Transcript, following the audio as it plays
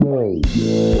Hey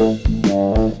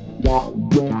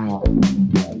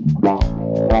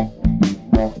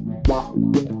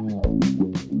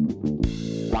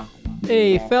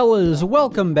fellas,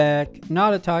 welcome back.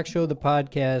 Not a Talk Show, the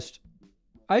podcast.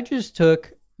 I just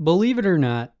took, believe it or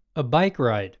not, a bike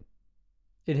ride.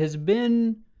 It has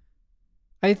been,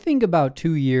 I think, about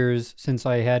 2 years since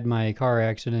I had my car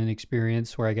accident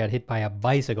experience where I got hit by a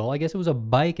bicycle. I guess it was a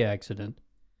bike accident.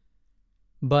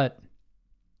 But,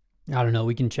 I don't know,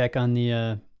 we can check on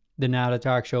the Not a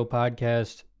Talk Show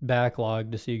podcast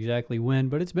backlog to see exactly when,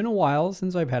 but it's been a while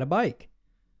since I've had a bike.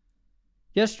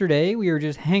 Yesterday, we were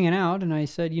just hanging out, and I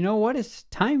said, you know what? It's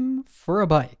time for a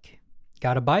bike.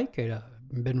 Got a bike. I've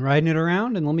been riding it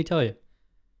around, and let me tell you,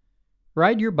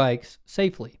 ride your bikes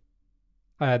safely.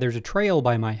 There's a trail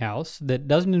by my house that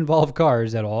doesn't involve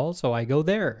cars at all, so I go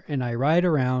there, and I ride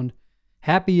around,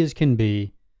 happy as can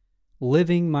be,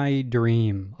 living my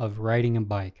dream of riding a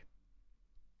bike.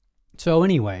 So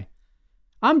anyway,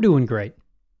 I'm doing great.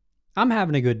 I'm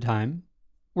having a good time.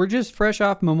 We're just fresh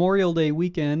off Memorial Day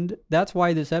weekend. That's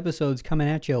why this episode's coming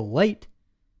at you late.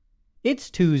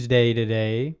 It's Tuesday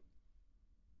today,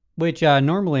 which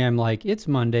normally I'm like, it's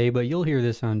Monday, but you'll hear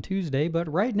this on Tuesday. But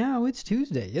right now, it's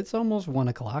Tuesday. It's almost 1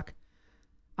 o'clock.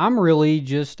 I'm really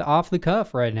just off the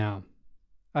cuff right now.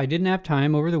 I didn't have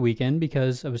time over the weekend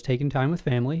because I was taking time with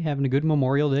family, having a good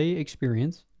Memorial Day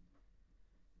experience.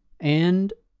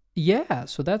 And yeah,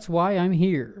 so that's why I'm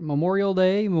here. Memorial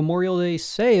Day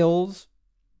sales.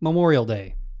 Memorial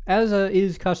Day. As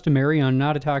is customary on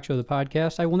Not a Talk Show, the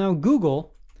podcast, I will now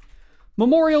Google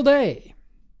Memorial Day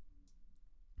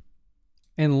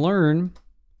and learn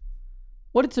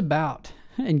what it's about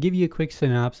and give you a quick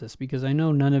synopsis because I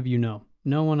know none of you know.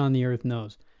 No one on the earth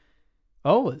knows.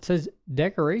 Oh, it says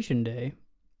Decoration Day.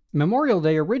 Memorial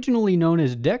Day, originally known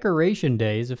as Decoration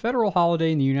Day, is a federal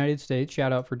holiday in the United States,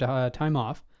 shout out for time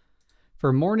off,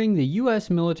 for mourning the U.S.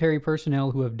 military personnel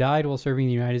who have died while serving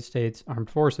the United States Armed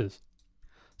Forces.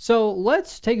 So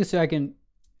let's take a second.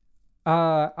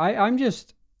 I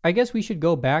guess we should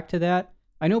go back to that.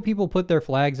 I know people put their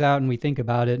flags out and we think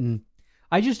about it, and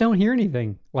I just don't hear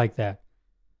anything like that.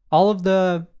 All of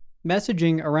the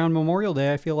messaging around Memorial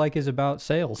Day, I feel like, is about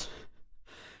sales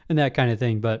and that kind of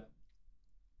thing. But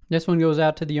this one goes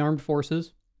out to the armed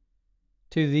forces,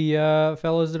 to the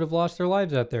fellows that have lost their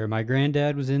lives out there. My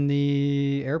granddad was in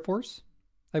the Air Force,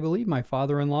 I believe. My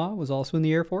father-in-law was also in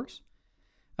the Air Force.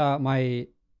 My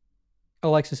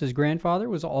Alexis's grandfather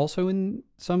was also in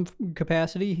some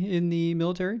capacity in the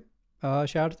military.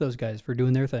 Shout out to those guys for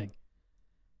doing their thing.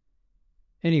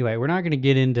 Anyway, we're not going to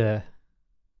get into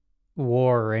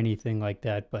war or anything like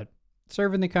that, but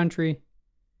serving the country,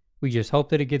 we just hope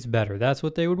that it gets better. That's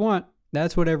what they would want.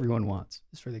 That's what everyone wants,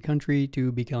 is for the country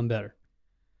to become better.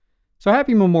 So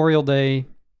happy Memorial Day.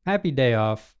 Happy day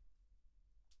off.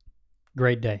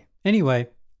 Great day. Anyway,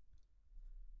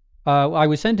 I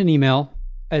was sent an email,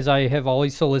 as I have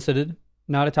always solicited,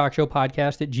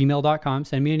 notatalkshowpodcast@gmail.com.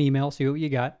 Send me an email, see what you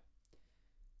got.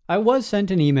 I was sent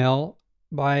an email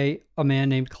by a man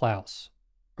named Klaus,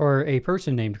 or a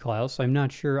person named Klaus. I'm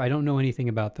not sure. I don't know anything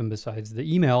about them besides the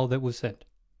email that was sent.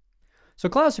 So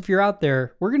Klaus, if you're out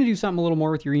there, we're going to do something a little more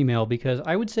with your email because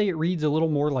I would say it reads a little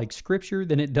more like scripture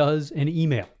than it does an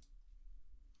email.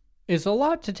 It's a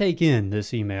lot to take in,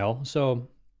 this email, so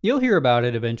you'll hear about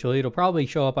it eventually. It'll probably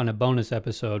show up on a bonus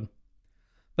episode.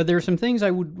 But there are some things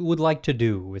I would like to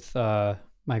do with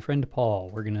my friend Paul.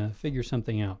 We're going to figure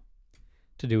something out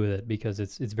to do with it because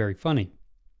it's very funny.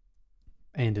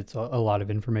 And it's a lot of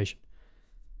information.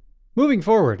 Moving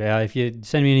forward, if you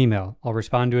send me an email, I'll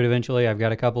respond to it eventually. I've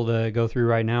got a couple to go through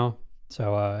right now.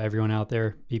 So everyone out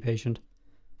there, be patient.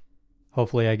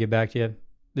 Hopefully I get back to you.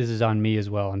 This is on me as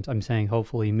well. I'm saying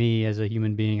hopefully me as a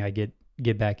human being, I get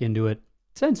back into it.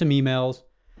 Send some emails.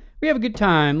 We have a good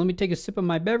time. Let me take a sip of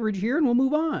my beverage here and we'll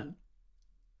move on.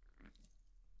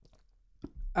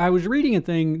 I was reading a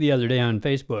thing the other day on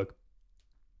Facebook.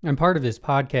 I'm part of this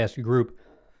podcast group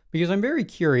because I'm very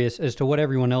curious as to what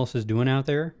everyone else is doing out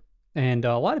there. And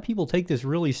a lot of people take this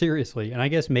really seriously. And I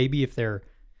guess maybe if their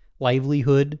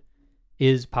livelihood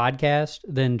is podcast,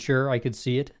 then sure, I could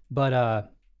see it.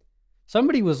 But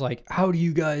somebody was like, how do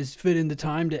you guys fit in the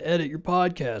time to edit your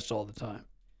podcast all the time?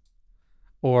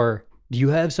 Or do you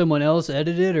have someone else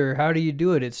edit it? Or how do you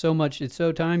do it? It's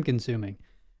so time consuming.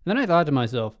 And then I thought to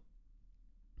myself,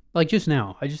 like just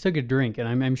now, I just took a drink and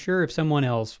I'm sure if someone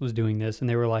else was doing this and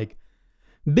they were like,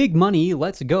 big money,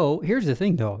 let's go. Here's the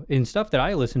thing though, in stuff that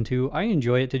I listen to, I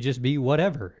enjoy it to just be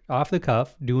whatever, off the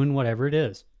cuff, doing whatever it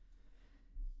is.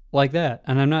 Like that.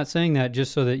 And I'm not saying that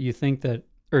just so that you think that,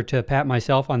 or to pat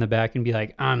myself on the back and be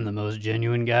like, I'm the most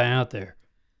genuine guy out there.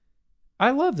 I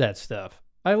love that stuff.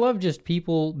 I love just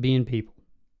people being people.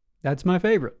 That's my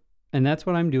favorite. And that's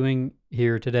what I'm doing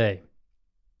here today.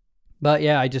 But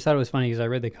yeah, I just thought it was funny because I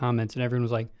read the comments and everyone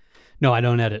was like, no, I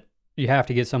don't edit. You have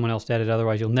to get someone else to edit,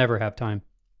 otherwise you'll never have time.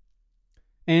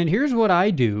 And here's what I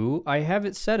do. I have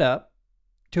it set up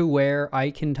to where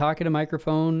I can talk at a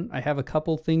microphone. I have a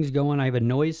couple things going. I have a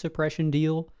noise suppression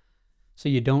deal, so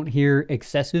you don't hear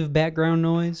excessive background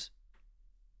noise,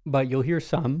 but you'll hear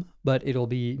some, but it'll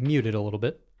be muted a little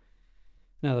bit.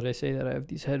 Now that I say that, I have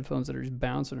these headphones that are just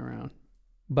bouncing around.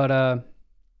 But,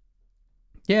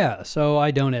 yeah, so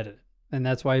I don't edit it. And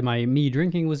that's why my me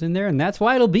drinking was in there, and that's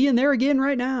why it'll be in there again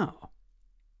right now.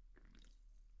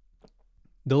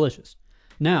 Delicious.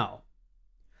 Now,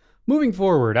 moving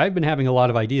forward, I've been having a lot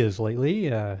of ideas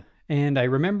lately, and I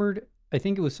remembered, I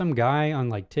think it was some guy on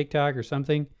like TikTok or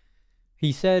something.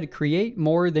 He said, create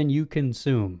more than you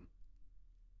consume.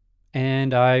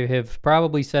 And I have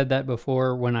probably said that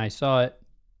before when I saw it,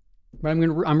 but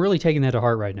I'm really taking that to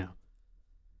heart right now.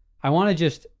 I want to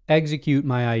just execute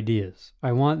my ideas.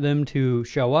 I want them to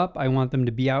show up. I want them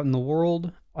to be out in the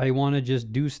world. I want to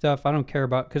just do stuff I don't care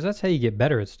about, because that's how you get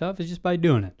better at stuff, is just by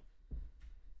doing it.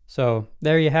 So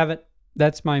there you have it.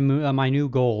 That's my new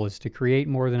goal, is to create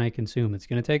more than I consume. It's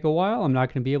going to take a while. I'm not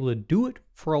going to be able to do it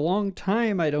for a long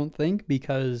time, I don't think,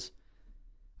 because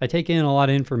I take in a lot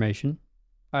of information.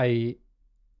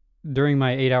 During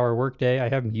my 8-hour workday, I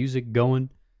have music going.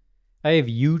 I have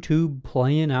YouTube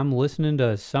playing. I'm listening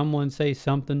to someone say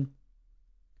something.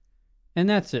 And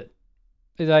that's it.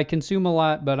 I consume a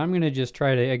lot, but I'm going to just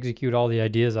try to execute all the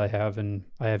ideas I have, and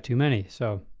I have too many,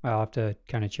 so I'll have to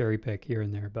kind of cherry pick here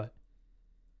and there. But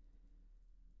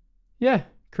yeah,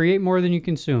 create more than you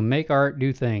consume. Make art,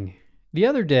 do thing. The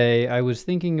other day, I was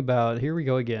thinking about, here we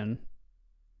go again,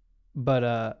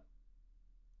 but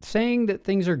saying that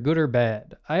things are good or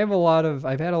bad. I've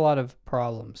had a lot of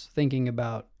problems thinking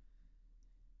about,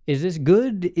 is this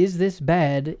good? Is this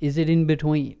bad? Is it in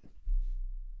between?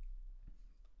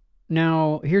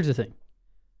 Now, here's the thing.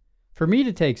 For me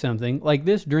to take something like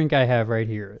this drink I have right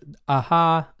here,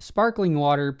 AHA sparkling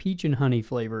water, peach and honey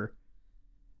flavor,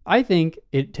 I think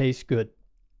it tastes good.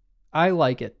 I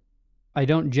like it. I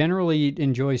don't generally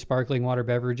enjoy sparkling water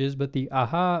beverages, but the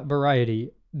AHA variety,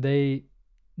 they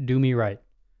do me right.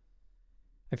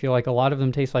 I feel like a lot of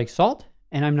them taste like salt,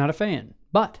 and I'm not a fan.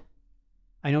 But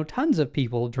I know tons of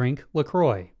people drink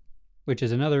LaCroix, which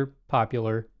is another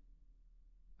popular,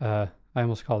 I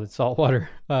almost called it salt water.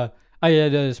 I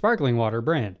had a sparkling water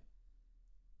brand.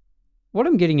 What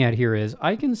I'm getting at here is,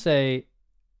 I can say,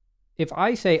 if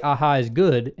I say AHA is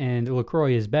good and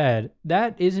LaCroix is bad,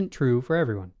 that isn't true for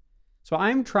everyone. So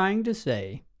I'm trying to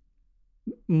say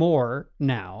more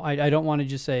now. I don't want to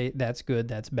just say that's good,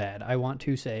 that's bad. I want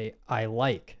to say I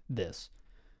like this.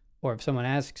 Or if someone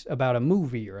asks about a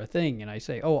movie or a thing and I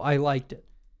say, oh, I liked it,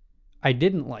 I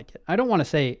didn't like it, I don't want to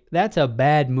say that's a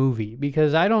bad movie,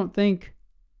 because I don't think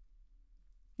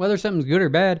whether something's good or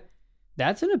bad,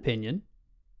 that's an opinion.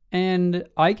 And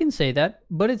I can say that,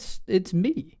 but it's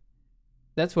me.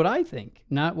 That's what I think,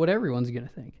 not what everyone's going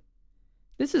to think.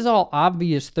 This is all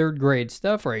obvious third grade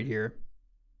stuff right here,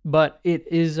 but it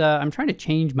is, I'm trying to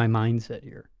change my mindset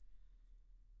here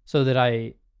so that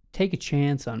I take a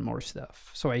chance on more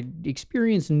stuff. So I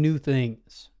experience new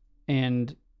things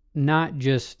and not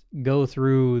just go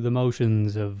through the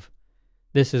motions of,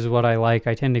 this is what I like.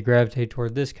 I tend to gravitate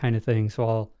toward this kind of thing.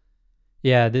 So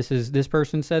this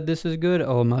person said this is good.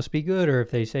 Oh, it must be good. Or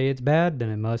if they say it's bad, then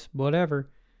it must, whatever.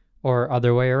 Or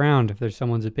other way around. If there's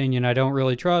someone's opinion I don't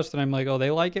really trust and I'm like, oh,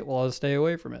 they like it, well, I'll stay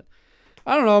away from it.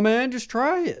 I don't know, man. Just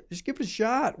try it. Just give it a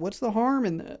shot. What's the harm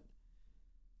in that?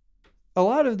 A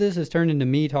lot of this has turned into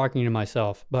me talking to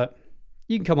myself, but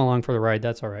you can come along for the ride.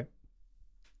 That's all right.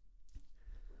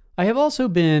 I have also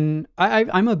been,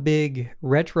 I'm a big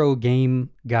retro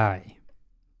game guy,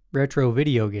 retro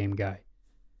video game guy.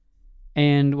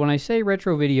 And when I say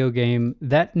retro video game,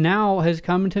 that now has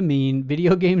come to mean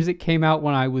video games that came out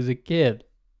when I was a kid.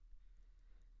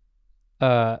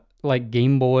 Like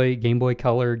Game Boy, Game Boy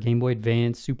Color, Game Boy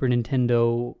Advance, Super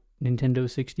Nintendo, Nintendo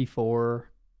 64.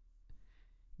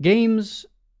 Games,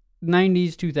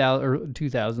 90s, 2000, or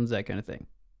 2000s, that kind of thing.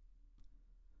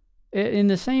 In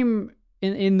the same,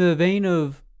 in the vein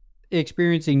of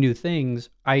experiencing new things,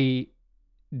 I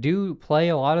do play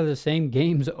a lot of the same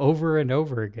games over and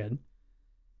over again.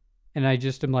 And I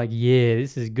just am like, yeah,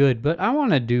 this is good, but I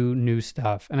want to do new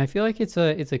stuff. And I feel like it's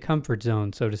a comfort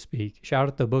zone, so to speak. Shout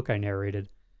out the book I narrated.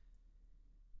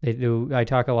 I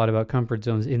talk a lot about comfort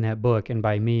zones in that book, and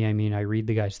by me, I mean I read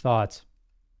the guy's thoughts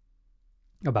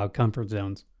about comfort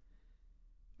zones.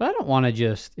 But I don't want to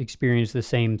just experience the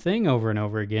same thing over and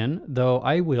over again, though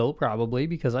I will probably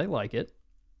because I like it.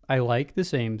 I like the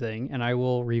same thing, and I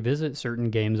will revisit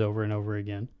certain games over and over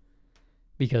again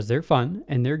because they're fun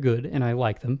and they're good and I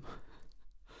like them.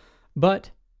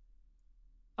 But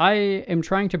I am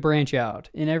trying to branch out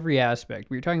in every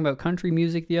aspect. We were talking about country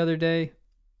music the other day.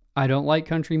 I don't like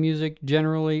country music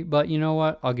generally, but you know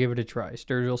what? I'll give it a try.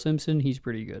 Sturgill Simpson, he's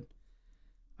pretty good.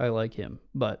 I like him.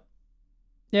 But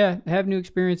yeah, have new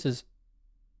experiences.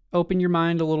 Open your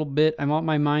mind a little bit. I want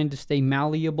my mind to stay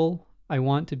malleable. I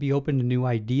want to be open to new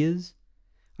ideas.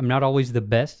 I'm not always the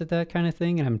best at that kind of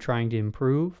thing, and I'm trying to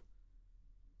improve.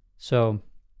 So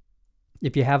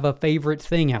if you have a favorite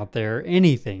thing out there,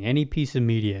 anything, any piece of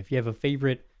media, if you have a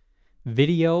favorite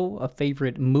video, a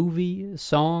favorite movie,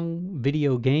 song,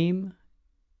 video game,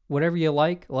 whatever you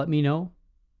like, let me know.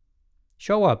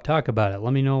 Show up, talk about it.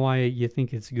 Let me know why you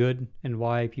think it's good and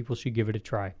why people should give it a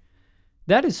try.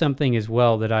 That is something as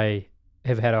well that I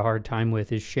have had a hard time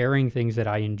with, is sharing things that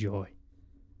I enjoy.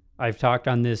 I've talked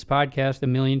on this podcast a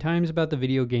million times about the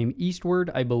video game Eastward.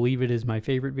 I believe it is my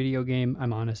favorite video game.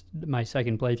 I'm on my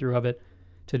second playthrough of it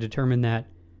to determine that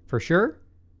for sure.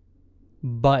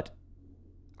 But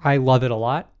I love it a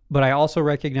lot. But I also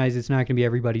recognize it's not going to be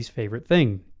everybody's favorite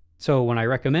thing. So when I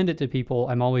recommend it to people,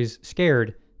 I'm always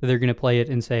scared that they're going to play it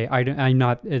and say, I'm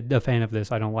not a fan of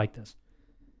this. I don't like this.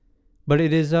 But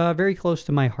it is very close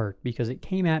to my heart because it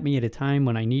came at me at a time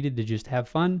when I needed to just have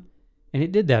fun. And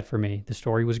it did that for me. The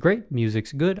story was great.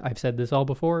 Music's good. I've said this all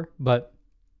before, but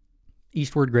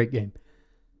Eastward, great game.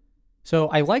 So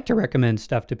I like to recommend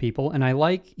stuff to people, and I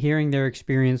like hearing their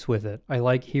experience with it. I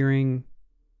like hearing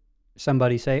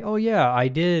somebody say, oh yeah, I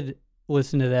did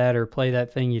listen to that or play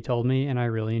that thing you told me, and I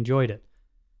really enjoyed it.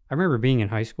 I remember being in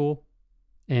high school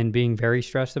and being very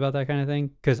stressed about that kind of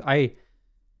thing, because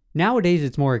nowadays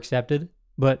it's more accepted,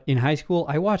 but in high school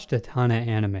I watched a ton of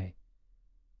anime,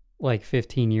 like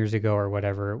 15 years ago or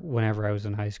whatever, whenever I was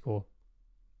in high school.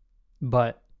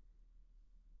 But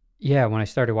yeah, when I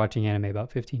started watching anime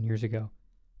about 15 years ago,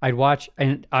 I'd watch,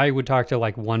 and I would talk to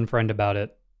like one friend about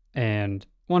it, and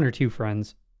one or two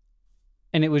friends,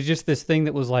 and it was just this thing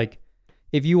that was like,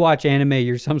 if you watch anime,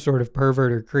 you're some sort of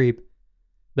pervert or creep.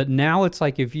 But now it's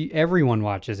like everyone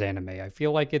watches anime. I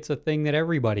feel like it's a thing that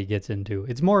everybody gets into.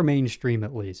 It's more mainstream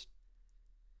at least.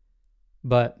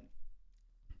 But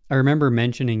I remember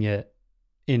mentioning it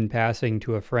in passing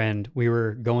to a friend. We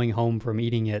were going home from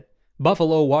eating at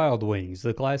Buffalo Wild Wings,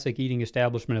 the classic eating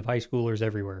establishment of high schoolers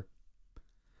everywhere,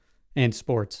 and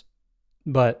sports.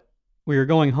 But we were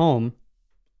going home,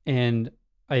 and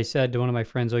I said to one of my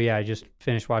friends, oh yeah, I just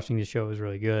finished watching the show. It was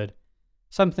really good.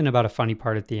 Something about a funny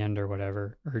part at the end or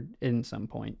whatever, or in some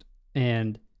point.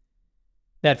 And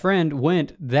that friend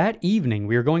went that evening.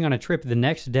 We were going on a trip the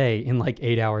next day. In like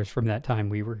 8 hours from that time,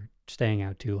 we were staying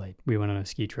out too late. We went on a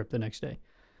ski trip the next day.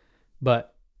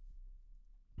 But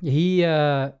he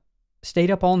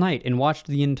stayed up all night and watched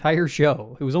the entire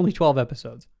show. It was only 12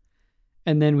 episodes.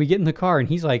 And then we get in the car and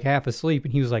he's like half asleep.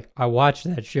 And he was like, I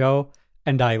watched that show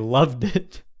and I loved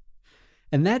it.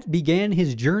 And that began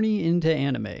his journey into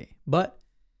anime. But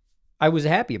I was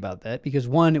happy about that because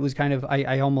one, it was kind of,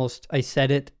 I said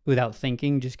it without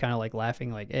thinking, just kind of like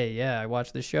laughing like, hey, yeah, I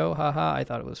watched the show. Haha. I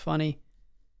thought it was funny.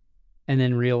 And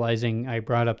then realizing I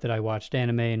brought up that I watched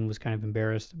anime and was kind of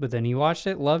embarrassed. But then he watched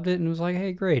it, loved it, and was like,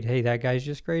 hey, great. Hey, that guy's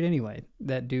just great anyway.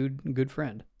 That dude, good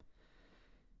friend.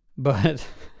 But if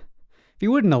he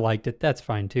wouldn't have liked it, that's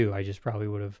fine too. I just probably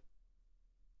would have,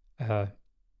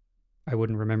 I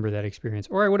wouldn't remember that experience.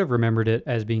 Or I would have remembered it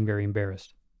as being very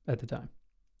embarrassed at the time.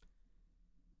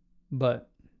 But,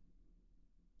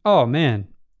 oh man,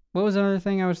 what was another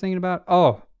thing I was thinking about?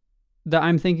 Oh, the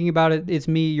I'm thinking about it. It's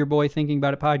me, your boy, thinking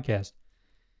about it podcast.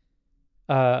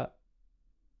 I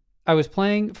was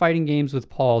playing fighting games with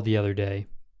Paul the other day.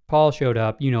 Paul showed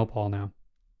up. You know Paul now.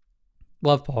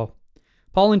 Love Paul.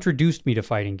 Paul introduced me to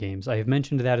fighting games. I have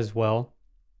mentioned that as well.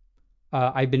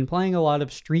 I've been playing a lot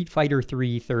of Street Fighter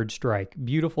 3 Third Strike.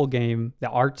 Beautiful game. The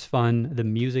art's fun. The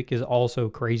music is also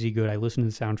crazy good. I listen to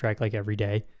the soundtrack like every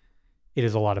day. It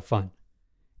is a lot of fun.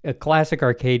 A classic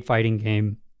arcade fighting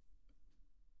game.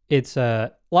 It's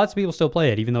lots of people still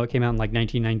play it, even though it came out in like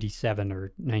 1997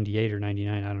 or 98 or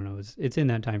 99. I don't know. It's in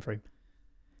that time frame.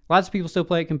 Lots of people still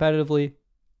play it competitively.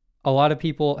 A lot of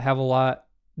people have a lot.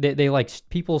 They like,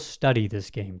 people study this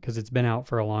game because it's been out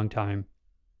for a long time,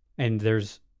 and there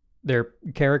are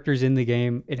characters in the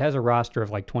game. It has a roster of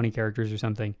like 20 characters or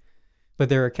something, but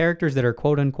there are characters that are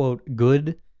quote unquote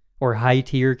good or high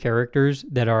tier characters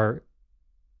that are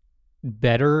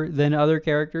better than other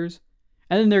characters.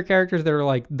 And then there are characters that are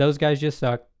like, those guys just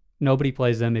suck. Nobody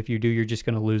plays them. If you do, you're just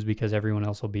going to lose because everyone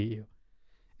else will beat you,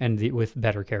 and with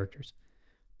better characters.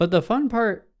 But the fun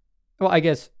part, well, I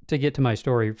guess to get to my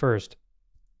story first,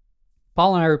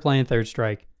 Paul and I were playing Third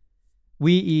Strike.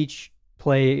 We each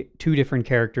play 2 different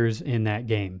characters in that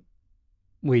game.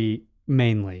 We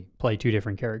mainly play 2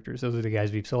 different characters. Those are the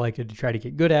guys we've selected to try to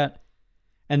get good at.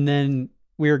 And then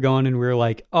we were going and we were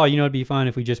like, oh, you know, it'd be fun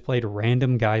if we just played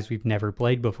random guys we've never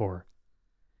played before.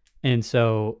 And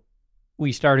so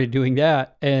we started doing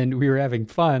that and we were having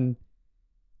fun.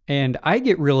 And I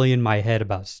get really in my head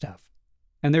about stuff.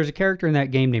 And there's a character in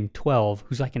that game named 12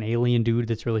 who's like an alien dude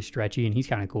that's really stretchy and he's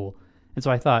kind of cool. And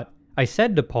so I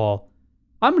said to Paul,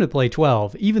 I'm going to play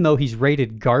 12, even though he's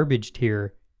rated garbage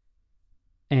tier.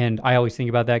 And I always think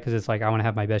about that because it's like, I want to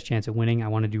have my best chance at winning. I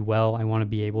want to do well. I want to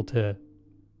be able to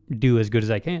do as good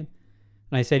as I can.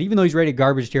 And I said, even though he's rated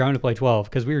garbage tier, I'm going to play 12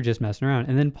 because we were just messing around.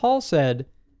 And then Paul said,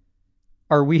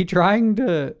 are we playing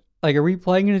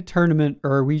in a tournament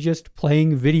or are we just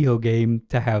playing video game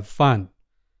to have fun?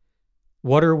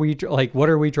 What are we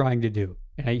trying to do?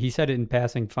 And he said it in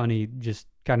passing funny, just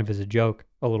kind of as a joke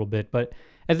a little bit. But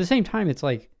at the same time, it's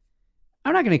like,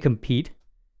 I'm not going to compete.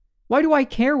 Why do I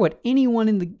care what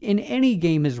anyone in any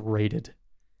game is rated?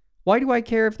 Why do I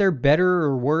care if they're better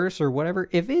or worse or whatever?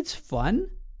 If it's fun,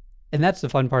 and that's the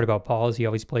fun part about Paul, is he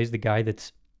always plays the guy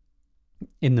that's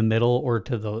in the middle or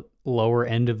to the lower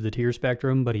end of the tier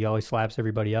spectrum, but he always slaps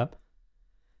everybody up.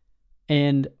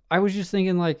 And I was just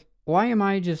thinking, like, why am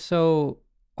I just so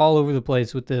all over the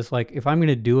place with this? Like, if I'm going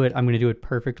to do it, I'm going to do it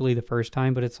perfectly the first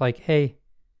time. But it's like, hey,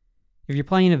 if you're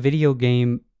playing a video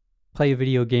game, play a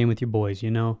video game with your boys,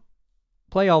 you know?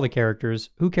 Play all the characters.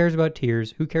 Who cares about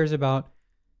tiers? Who cares about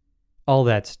all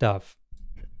that stuff?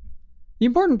 The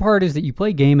important part is that you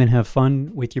play game and have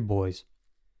fun with your boys.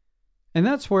 And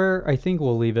that's where I think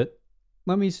we'll leave it.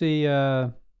 Let me see.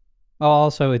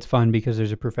 Also, it's fun because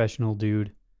there's a professional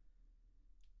dude,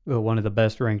 one of the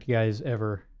best ranked guys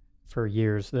ever for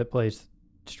years, that plays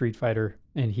Street Fighter,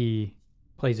 and he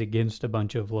plays against a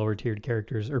bunch of lower tiered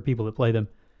characters or people that play them.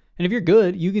 And if you're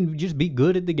good, you can just be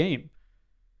good at the game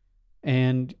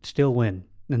and still win.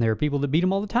 And there are people that beat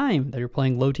him all the time that are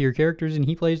playing low tier characters, and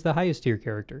he plays the highest tier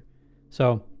character.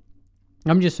 So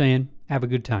I'm just saying, have a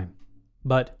good time.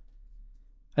 But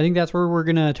I think that's where we're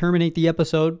going to terminate the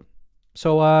episode.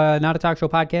 So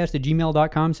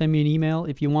notatalkshowpodcast@gmail.com. Send me an email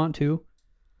if you want to.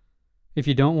 If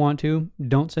you don't want to,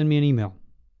 don't send me an email.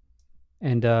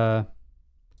 And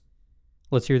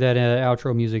let's hear that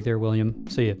outro music there, William.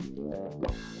 See ya.